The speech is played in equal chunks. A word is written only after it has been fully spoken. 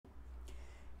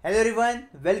Hello everyone,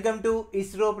 welcome to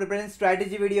ISRO preparation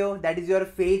strategy video. That is your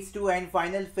phase 2 and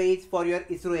final phase for your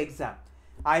ISRO exam.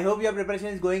 I hope your preparation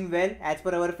is going well as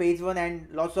per our phase 1 and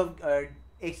lots of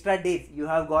extra days you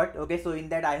have got. Okay, so in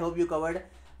that I hope you covered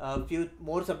a few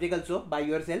more subject also by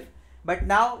yourself. But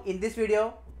now in this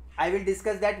video I will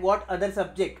discuss that what other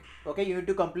subject okay you need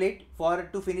to complete for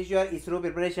to finish your ISRO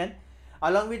preparation.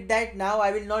 Along with that, now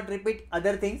I will not repeat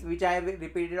other things which I have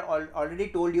repeated already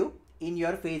told you in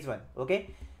your phase 1.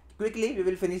 Okay, quickly we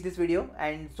will finish this video,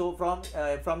 and so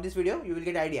from this video you will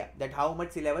get idea that how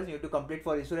much syllabus you need to complete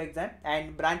for ISRO exam,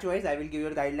 and branch wise I will give you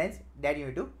guidelines that you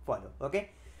need to follow. Okay,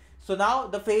 so now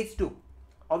the phase 2,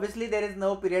 obviously there is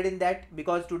no period in that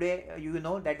because today you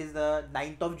know that is the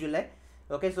 9th of July.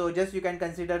 Okay, so just you can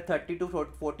consider 30 to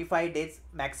 45 days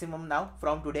maximum now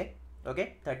from today.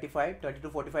 Okay, 30 to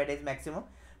 45 days maximum.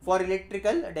 For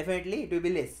electrical definitely it will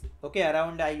be less. Okay,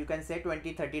 around you can say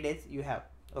 20-30 days you have.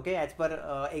 Okay, as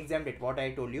per exam date what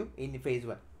I told you in phase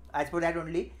 1, as per that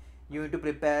only you need to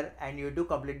prepare and you need to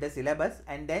complete the syllabus,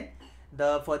 and then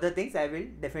the further things I will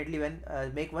definitely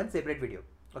make one separate video,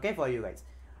 okay, for you guys.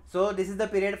 So this is the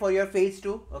period for your phase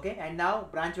 2. Okay, and now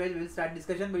branch wise we will start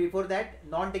discussion, but before that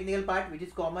non-technical part which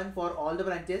is common for all the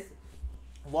branches,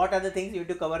 what are the things you need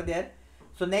to cover there.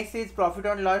 So next is profit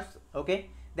and loss. Okay,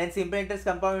 then simple interest,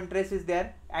 compound interest is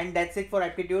there, and that's it for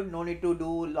aptitude. No need to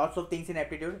do lots of things in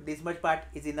aptitude. This much part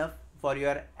is enough for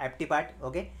your apti part.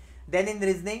 Okay, then in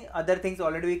reasoning other things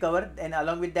already we covered, and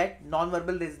along with that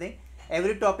non-verbal reasoning,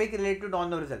 every topic related to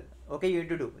non-verbal. Okay, you need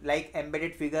to do like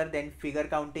embedded figure, then figure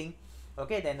counting.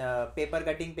 Okay, then paper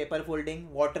cutting, paper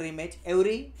folding, water image,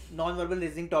 every non-verbal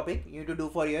reasoning topic you need to do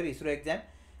for your ISRO exam.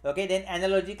 Okay, then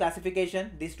analogy,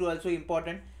 classification, these two also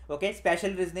important. Okay,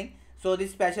 spatial reasoning. So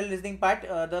this spatial reasoning part,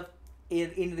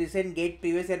 in recent GATE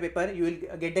previous year paper you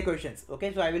will get the questions.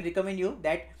 Okay, so I will recommend you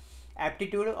that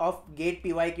aptitude of GATE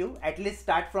PYQ at least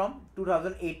start from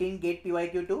 2018 GATE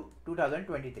PYQ to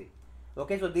 2023.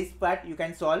 Okay, so this part you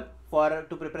can solve for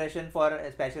to preparation for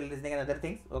spatial reasoning and other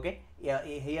things. Okay, yeah,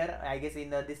 here I guess in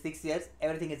this 6 years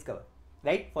everything is covered,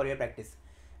 right, for your practice.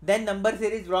 Then number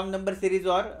series, wrong number series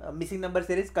or missing number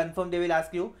series, confirm they will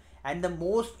ask you, and the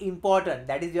most important,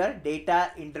 that is your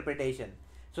data interpretation.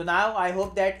 So now I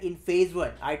hope that in phase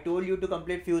 1 I told you to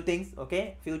complete few things,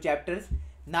 okay, few chapters.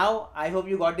 Now I hope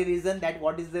you got the reason that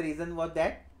what is the reason was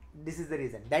that this is the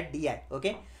reason that DI.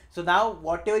 Okay, so now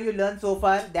whatever you learn so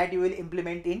far that you will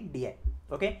implement in DI.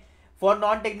 Okay, for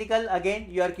non-technical again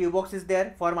your Q box is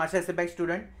there for master subject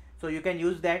student, so you can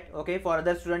use that. Okay, for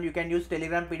other student you can use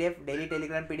Telegram PDF, daily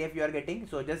Telegram PDF you are getting,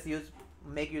 so just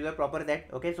make use of proper that.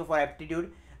 Okay, so for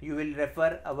aptitude you will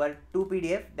refer our 2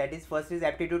 PDF, that is first is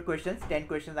aptitude questions, 10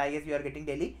 questions I guess you are getting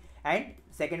daily, and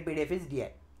second PDF is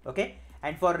DI. Okay,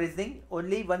 and for reasoning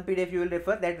only one PDF you will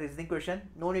refer, that reasoning question,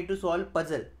 no need to solve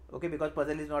puzzle. Okay, because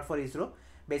puzzle is not for ISRO.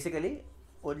 Basically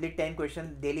only 10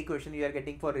 question daily question you are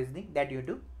getting for reasoning, that you have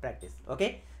to practice.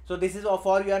 Okay, so this is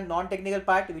for your non-technical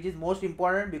part, which is most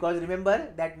important, because remember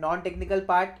that non-technical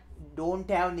part don't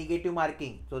have negative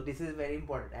marking, so this is very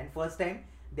important, and first time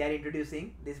they are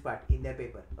introducing this part in their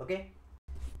paper. Okay,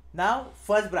 now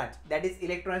first branch, that is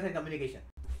electronics and communication.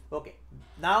 Okay,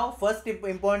 now first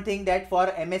important thing that for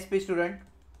MSP student,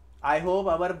 I hope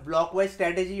our block wise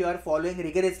strategy you are following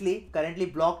rigorously. Currently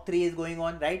block 3 is going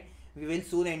on, right? We will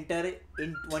soon enter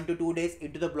in 1 to 2 days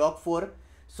into the block 4.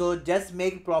 So just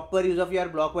make proper use of your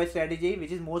block wise strategy,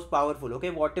 which is most powerful. Okay,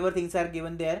 whatever things are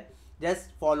given there, just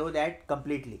follow that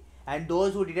completely. And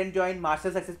those who didn't join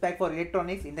Master Success Pack for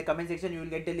Electronics, in the comment section you will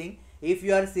get the link. If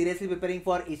you are seriously preparing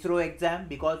for ISRO exam,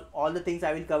 because all the things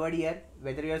I will cover here,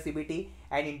 whether you are CBT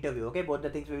and interview, okay, both the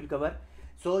things we will cover.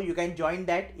 So you can join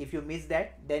that. If you miss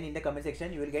that, then in the comment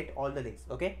section you will get all the links.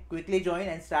 Okay, quickly join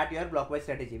and start your block wise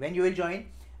strategy. When you will join,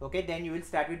 okay, then you will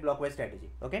start with block wise strategy.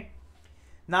 Okay,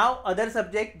 now other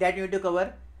subject that you need to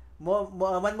cover,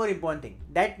 one more important thing,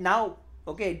 that now,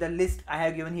 okay, the list I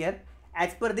have given here,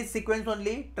 as per this sequence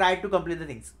only try to complete the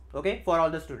things. Okay, for all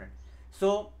the students.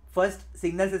 So first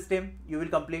signal system you will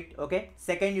complete. Okay,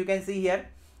 second you can see here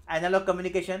analog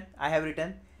communication I have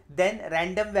written, then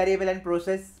random variable and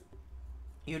process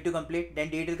you need to complete, then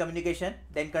digital communication,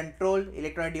 then control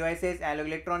electronic devices, analog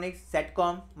electronics,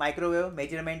 SATCOM, microwave,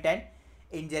 measurement, and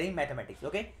engineering mathematics.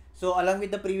 Okay, so along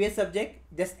with the previous subject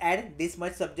just add this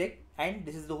much subject, and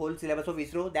this is the whole syllabus of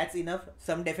ISRO. That's enough.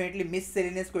 Some definitely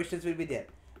miscellaneous questions will be there,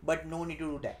 but no need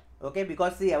to do that. Okay,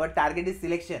 because see, our target is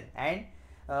selection, and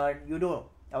you know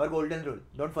our golden rule,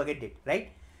 don't forget it, right?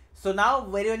 So now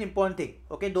very important thing.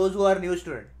 Okay, those who are new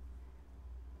student,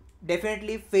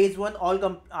 definitely phase 1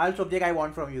 all subject I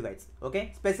want from you guys.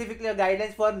 Okay, specifically a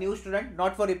guidelines for new student,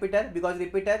 not for repeater, because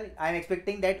repeater I am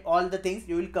expecting that all the things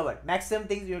you will cover, maximum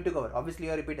things you need to cover. Obviously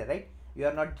you are a repeater, right? You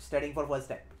are not studying for first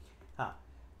time.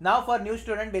 Now for new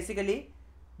student, basically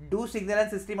do signal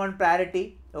and system on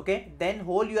priority. Okay, then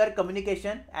whole your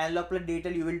communication analog plus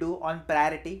digital you will do on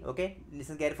priority. Okay,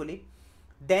 listen carefully.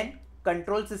 Then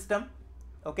control system.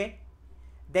 Okay,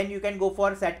 then you can go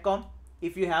for SATCOM.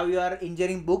 If you have your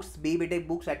engineering books, BTech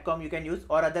books, SATCOM you can use,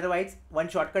 or otherwise one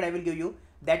shortcut I will give you,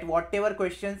 that whatever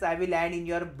questions I will add in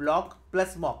your block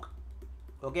plus mock.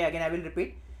 Okay, again I will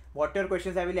repeat, whatever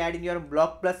questions I will add in your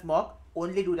block plus mock,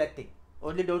 only do that thing,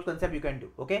 only those concepts you can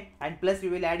do. Okay, and plus you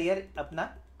will add here Apna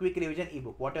quick revision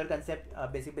ebook, whatever concept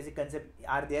basic concept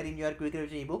are there in your quick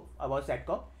revision ebook about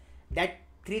SATCOM, that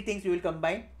 3 things you will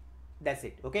combine. That's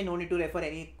it. Okay, no need to refer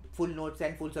any full notes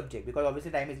and full subject, because obviously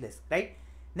time is less, right?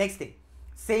 Next thing,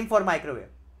 same for microwave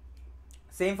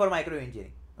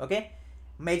engineering. Okay,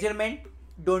 measurement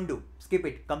don't do, skip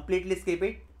it, completely skip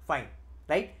it, fine,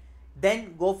 right?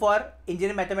 Then go for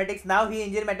engineering mathematics. Now here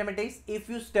engineering mathematics, if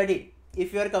you studied,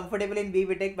 if you are comfortable in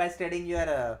BTech by studying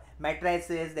your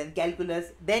matrices, then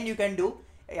calculus, then you can do.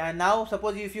 Now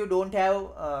suppose if you don't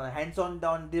have hands-on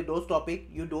down those topic,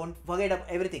 you don't forget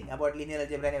everything about linear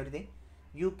algebra and everything,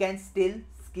 you can still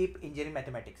skip engineering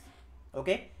mathematics.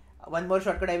 Okay, one more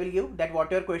shortcut I will give, that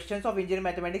whatever questions of engineering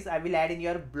mathematics I will add in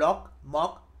your block,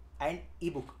 mock and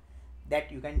ebook,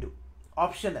 that you can do,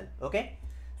 optional. Okay,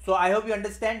 so I hope you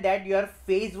understand that your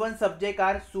phase 1 subject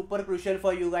are super crucial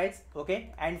for you guys.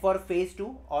 Okay, and for phase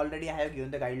 2 already I have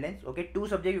given the guidelines. Okay, 2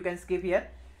 subject you can skip here,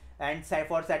 and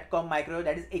for SATCOM micro,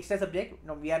 that is extra subject.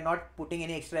 No, we are not putting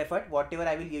any extra effort. Whatever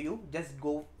I will give you, just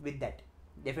go with that.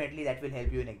 Definitely that will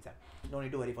help you in exam. No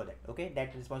need to worry for that. Okay,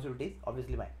 that responsibility is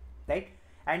obviously mine, right?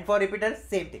 And for repeaters,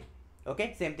 same thing.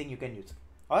 Okay, same thing you can use,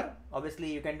 or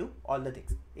obviously you can do all the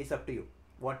things. It's up to you.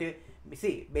 What you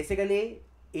see, basically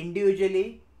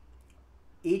individually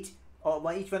each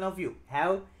one of you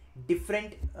have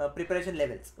different preparation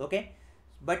levels. Okay,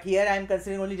 but here I am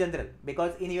considering only general,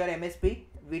 because in your MSP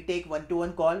we take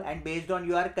one-to-one call, and based on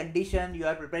your condition,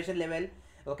 your preparation level,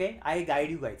 okay, I guide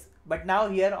you guys. But now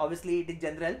here obviously it is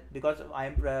general, because I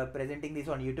am presenting this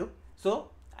on YouTube,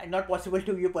 so not possible to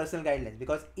give you personal guidelines,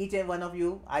 because each and one of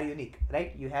you are unique,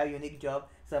 right? You have unique job,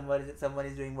 someone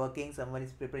is doing working, someone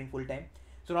is preparing full time,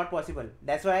 so not possible.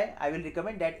 That's why I will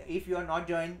recommend that if you are not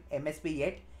joined MSP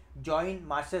yet, join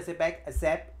Master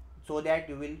ASAP, so that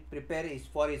you will prepare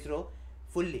for ISRO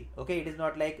fully. Okay, it is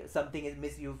not like something is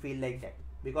missed, you feel like that,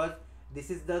 because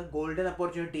this is the golden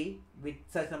opportunity with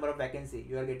such number of vacancy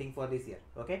you are getting for this year.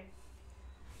 Okay,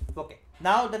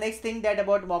 now the next thing, that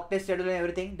about mock test schedule and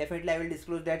everything, definitely I will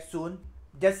disclose that soon.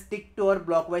 Just stick to our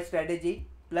block wise strategy,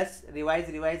 plus revise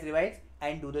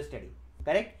and do the study,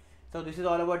 correct? So this is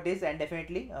all about this, and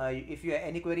definitely if you have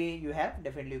any query you have,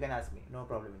 definitely you can ask me, no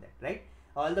problem in that, right?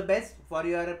 All the best for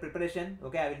your preparation.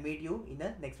 Okay, I will meet you in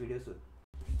the next video soon.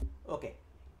 Okay,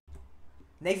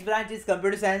 next branch is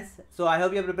computer science. So I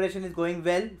hope your preparation is going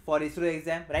well for ISRO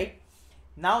exam, right?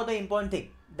 Now the important thing,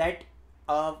 that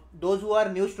those who are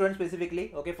new students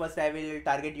specifically, okay, first I will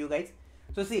target you guys.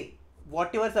 So see,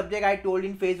 whatever subject I told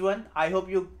in phase 1, I hope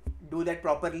you do that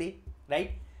properly,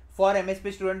 right? For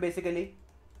MSP student, basically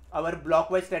our block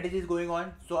wise strategy is going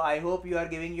on, so I hope you are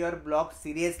giving your block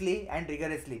seriously and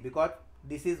rigorously, because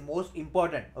this is most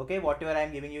important. Okay, whatever I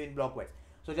am giving you in block wise,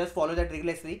 so just follow that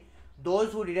rigorously.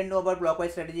 Those who didn't know about block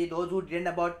wise strategy, those who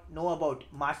didn't know about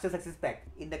Master Success Pack,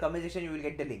 in the comment section you will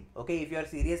get the link. Okay, if you are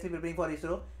seriously preparing for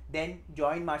ISRO, then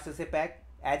join Master Success Pack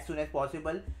as soon as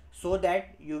possible, so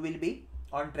that you will be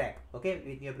on track, okay,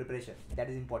 with your preparation. That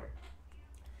is important.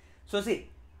 So see,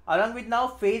 along with now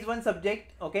phase 1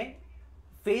 subject, okay,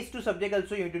 phase 2 subject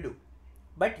also you need to do.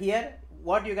 But here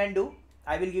what you can do,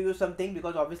 I will give you something,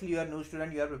 because obviously you are new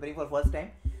student, you are preparing for first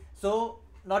time, so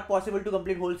not possible to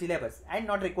complete whole syllabus, and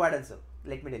not required also,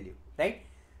 let me tell you, right?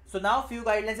 So now few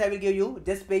guidelines I will give you,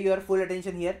 just pay your full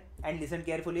attention here and listen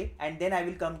carefully, and then I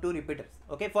will come to repeaters.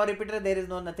 Okay, for repeater there is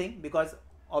nothing, because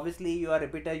obviously you are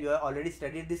repeater, you have already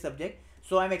studied this subject,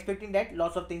 so I am expecting that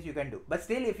lots of things you can do. But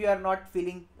still, if you are not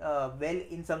feeling well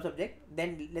in some subject,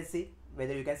 then let's see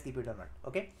whether you can skip it or not.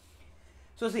 Okay,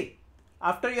 so see,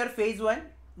 after your phase 1,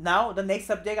 now the next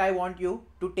subject I want you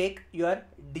to take your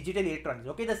digital electronics.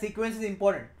 Okay, the sequence is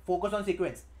important, focus on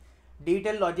sequence,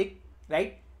 digital logic,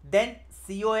 right? Then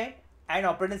COA and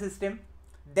operating system,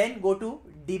 then go to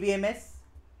DBMS,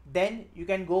 then you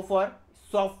can go for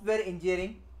software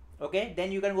engineering. Okay,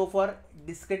 then you can go for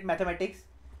discrete mathematics.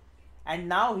 And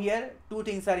now here 2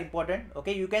 things are important.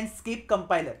 Okay, you can skip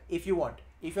compiler if you want,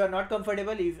 if you are not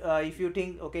comfortable, if you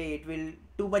think okay it will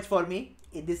too much for me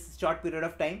in this short period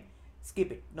of time,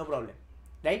 skip it, no problem,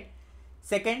 right?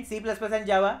 Second, C++ and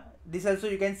Java, this also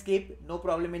you can skip, no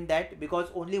problem in that, because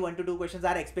only 1 to 2 questions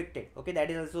are expected. Okay, that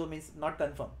is also means not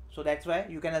confirmed, so that's why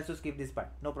you can also skip this part,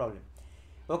 no problem.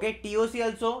 Okay, TOC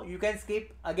also you can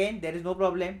skip, again there is no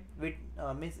problem with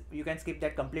means you can skip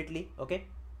that completely. Okay,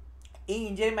 in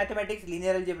engineering mathematics,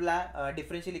 linear algebra,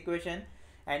 differential equation,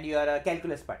 and your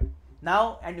calculus part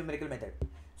now, and numerical method.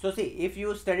 So see, if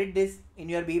you studied this in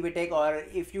your BTech, or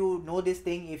if you know this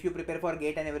thing, if you prepare for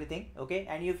GATE and everything, okay,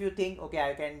 and if you think okay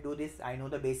I can do this, I know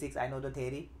the basics, I know the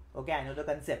theory, okay, I know the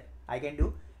concept, I can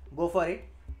do, go for it.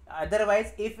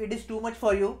 Otherwise, if it is too much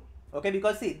for you, okay,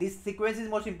 because see, this sequence is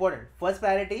most important. First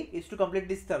priority is to complete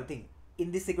this thing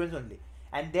in this sequence only,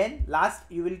 and then last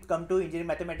you will come to engineering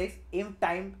mathematics. If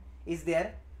time is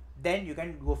there, then you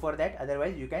can go for that,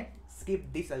 otherwise you can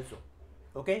skip this also.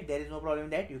 Okay, there is no problem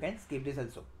that you can skip this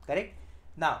also, correct?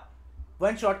 Now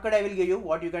one shortcut I will give you,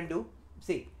 what you can do.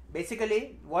 See,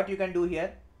 basically what you can do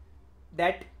here,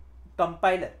 that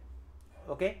compiler,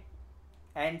 okay,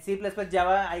 and C++,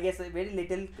 Java, I guess very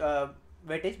little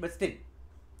weightage, but still,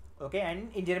 okay, and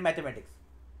engineering mathematics.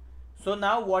 So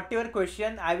now whatever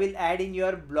question I will add in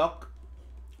your block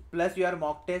plus your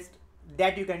mock test,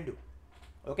 that you can do,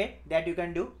 okay, that you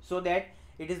can do, so that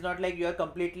it is not like you are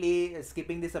completely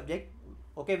skipping the subject.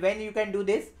 Okay, when you can do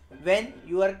this, when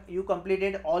you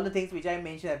completed all the things which I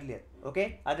mentioned earlier.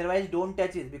 Okay, otherwise don't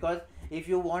touch it, because if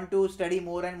you want to study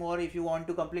more and more, if you want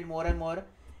to complete more and more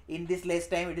in this less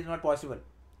time, it is not possible.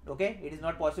 Okay, it is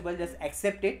not possible. Just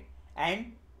accept it,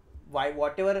 and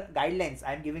whatever guidelines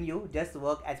I am giving you, just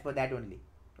work as per that only.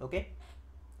 Okay,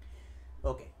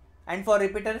 okay, and for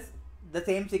repeaters, the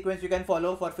same sequence you can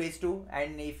follow for phase 2,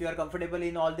 and if you are comfortable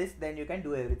in all this, then you can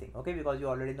do everything, okay, because you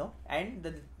already know. And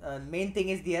the main thing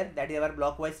is there, that is our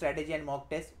block-wise strategy and mock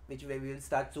test, which we will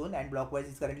start soon, and block-wise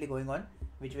is currently going on,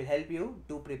 which will help you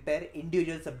to prepare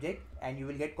individual subject, and you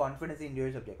will get confidence in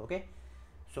individual subject. Okay,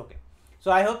 so okay,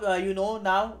 so I hope you know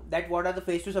now that what are the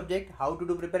phase 2 subject, how to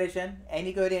do preparation.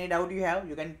 Any query, any doubt you have,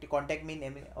 you can contact me,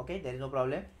 okay, there is no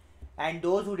problem. And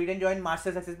those who didn't join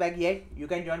Master Success Pack yet, you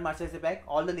can join Master Success Pack.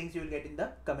 All the links you will get in the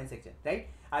comment section, right?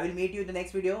 I will meet you in the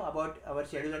next video about our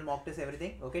schedule and mock test,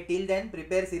 everything. Okay, till then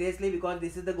prepare seriously, because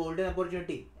this is the golden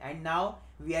opportunity. And now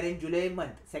we are in July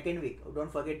month, second week.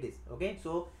 Don't forget this. Okay,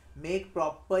 so make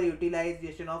proper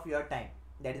utilization of your time.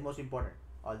 That is most important.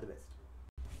 All the best.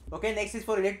 Okay, next is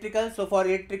for electrical. So for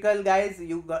electrical guys,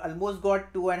 you almost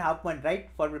got 2.5 months, right,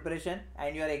 for preparation,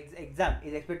 and your exam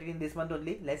is expected in this month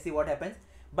only. Let's see what happens.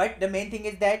 But the main thing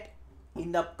is that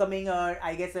in the upcoming,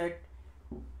 I guess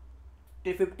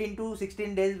 15 to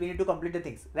 16 days, we need to complete the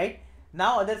things, right?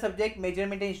 Now other subject,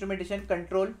 measurement and instrumentation,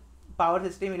 control, power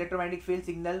system, electromagnetic field,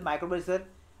 signal, microprocessor,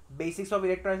 basics of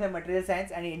electronics and material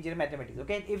science, and engineering mathematics.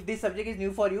 Okay, if this subject is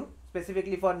new for you,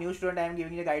 specifically for new student, I am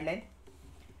giving you a guideline,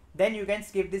 then you can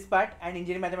skip this part, and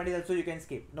engineering mathematics also you can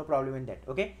skip, no problem in that.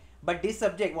 Okay, but this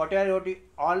subject, whatever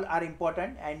all are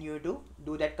important, and you have to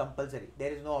do that compulsory.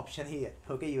 There is no option here.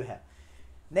 Okay, you have.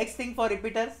 Next thing for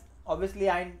repeaters, obviously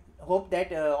I hope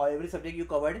that every subject you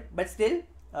covered, but still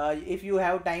if you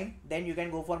have time, then you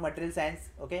can go for material science,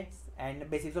 okay, and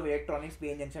basics of electronics,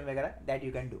 PN junction vagara, that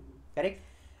you can do, correct?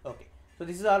 Okay, so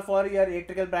this is all for your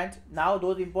electrical branch. Now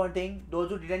those important thing, those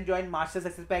who didn't join Master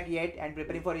Success Pack yet and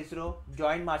preparing for ISRO,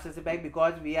 join Master Success Pack,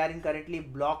 because we are in currently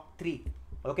block 3.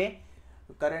 Okay,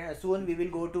 soon we will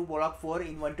go to block 4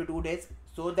 in 1 to 2 days,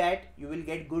 so that you will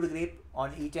get good grip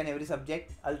on each and every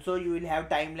subject. Also you will have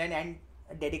timeline and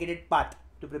a dedicated path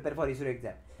to prepare for ISRO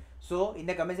exam. So in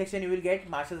the comment section you will get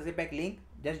Master Success Pack link,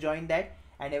 just join that,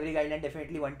 and every guideline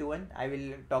definitely 1-to-1 I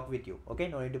will talk with you. Okay,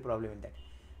 no need to problem in that.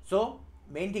 So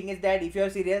main thing is that if you are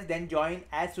serious, then join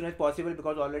as soon as possible,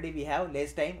 because already we have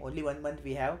less time, only 1 month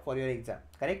we have for your exam,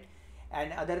 correct?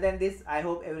 And other than this, I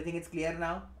hope everything is clear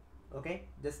now. Okay,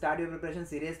 just start your preparation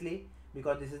seriously,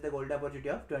 because this is the golden opportunity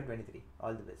of 2023.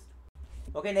 All the best.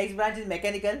 Okay, next branch is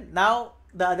mechanical. Now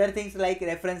the other things like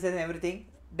references and everything,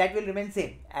 that will remain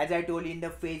same as I told you in the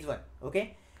phase 1.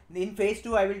 Okay, in phase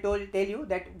 2 I will tell you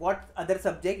that what other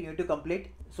subject you need to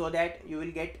complete, so that you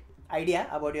will get idea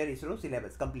about your ISRO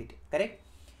syllabus complete, correct?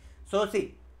 So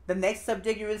see, the next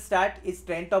subject you will start is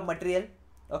strength of material.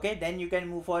 Okay, then you can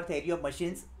move for theory of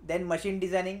machines, then machine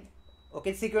designing.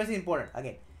 Okay, sequence is important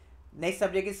again. Next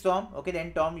subject is TOM. Okay,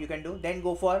 then TOM you can do, then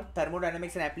go for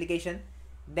thermodynamics and application,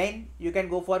 then you can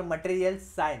go for material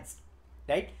science,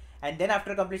 right? And then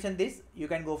after completion this, you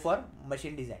can go for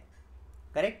machine design,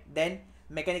 correct? Then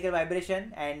mechanical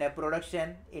vibration and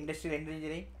production, industrial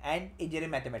engineering, and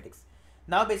engineering mathematics.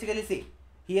 Now basically see,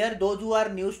 Here those who are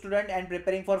new student and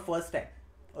preparing for first time,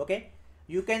 okay,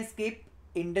 you can skip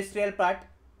industrial part,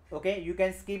 okay, you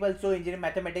can skip also engineering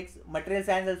mathematics, material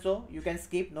science also you can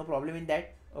skip, no problem in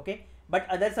that, okay, but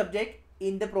other subject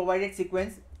in the provided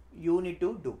sequence you need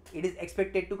to do, it is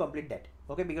expected to complete that,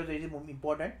 okay, because it is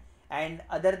important. And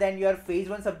other than your phase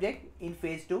 1 subject, in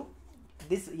phase 2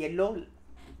 this yellow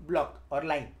block or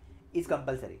line is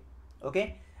compulsory,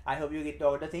 okay. I hope you get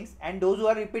all the things. And those who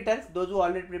are repeaters, those who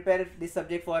already prepare this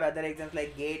subject for other exams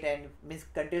like GATE and means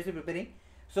continuously preparing,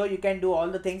 so you can do all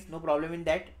the things, no problem in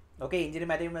that, okay. Engineering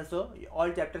mathematics also,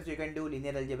 all chapters you can do,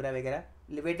 linear algebra वगैरह,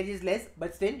 weightage is less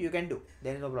but still you can do,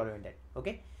 there is no problem in that,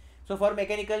 okay. So for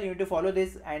mechanical you need to follow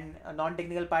this, and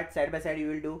non-technical part side by side you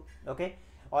will do, okay.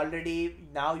 Already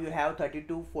now you have 30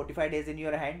 to 45 days in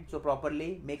your hand, so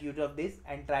properly make use of this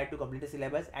and try to complete the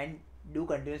syllabus and do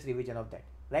continuous revision of that,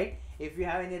 right? If you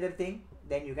have any other thing,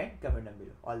 then you can comment down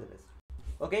below. All the best.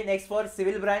 Okay, next for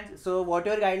civil branch. So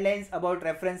whatever guidelines about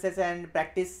references and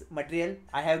practice material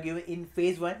I have given in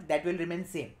phase 1, that will remain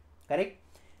same, correct?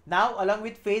 Now along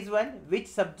with phase 1, which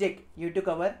subject you need to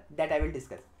cover, that I will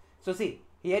discuss. So see,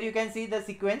 here you can see the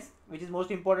sequence, which is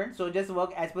most important. So just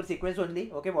work as per sequence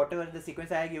only, okay. Whatever the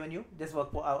sequence I have given you, just work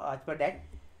as per that.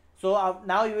 So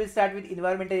now you will start with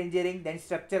environmental engineering, then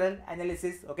structural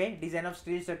analysis, okay, design of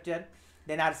steel structure,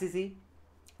 then RCC,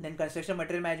 then construction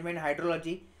material management,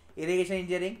 hydrology, irrigation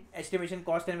engineering, estimation,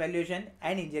 cost and valuation,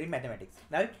 and engineering mathematics.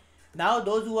 Now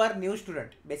those who are new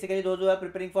student, basically those who are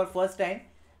preparing for first time,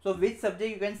 so which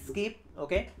subject you can skip,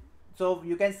 okay. So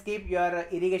you can skip your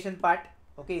irrigation part,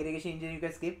 okay, irrigation engineering you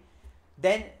can skip.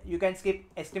 Then you can skip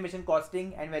estimation,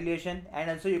 costing and valuation,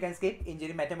 and also you can skip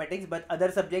engineering mathematics, but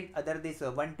other subject, other this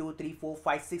 1, 2, 3, 4,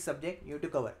 5, 6 subject you have to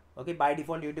cover, okay. By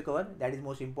default you have to cover, that is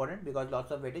most important because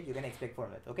lots of weightage you can expect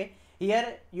from it, okay.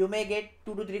 Here you may get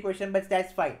 2 to 3 questions, but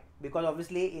that's fine because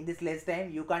obviously in this less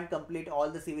time you can't complete all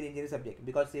the civil engineering subject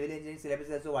because civil engineering syllabus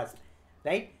is also vast,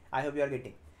 right? I hope you are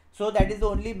getting. So that is the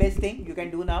only best thing you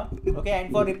can do now, okay. And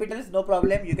for repeaters, no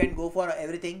problem, you can go for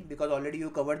everything because already you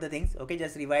covered the things, okay.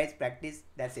 Just revise, practice,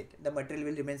 that's it. The material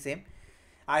will remain same.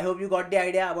 I hope you got the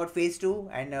idea about phase 2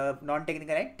 and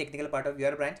non-technical and technical part of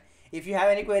your branch. If you have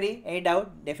any query, any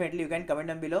doubt, definitely you can comment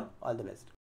down below. All the best.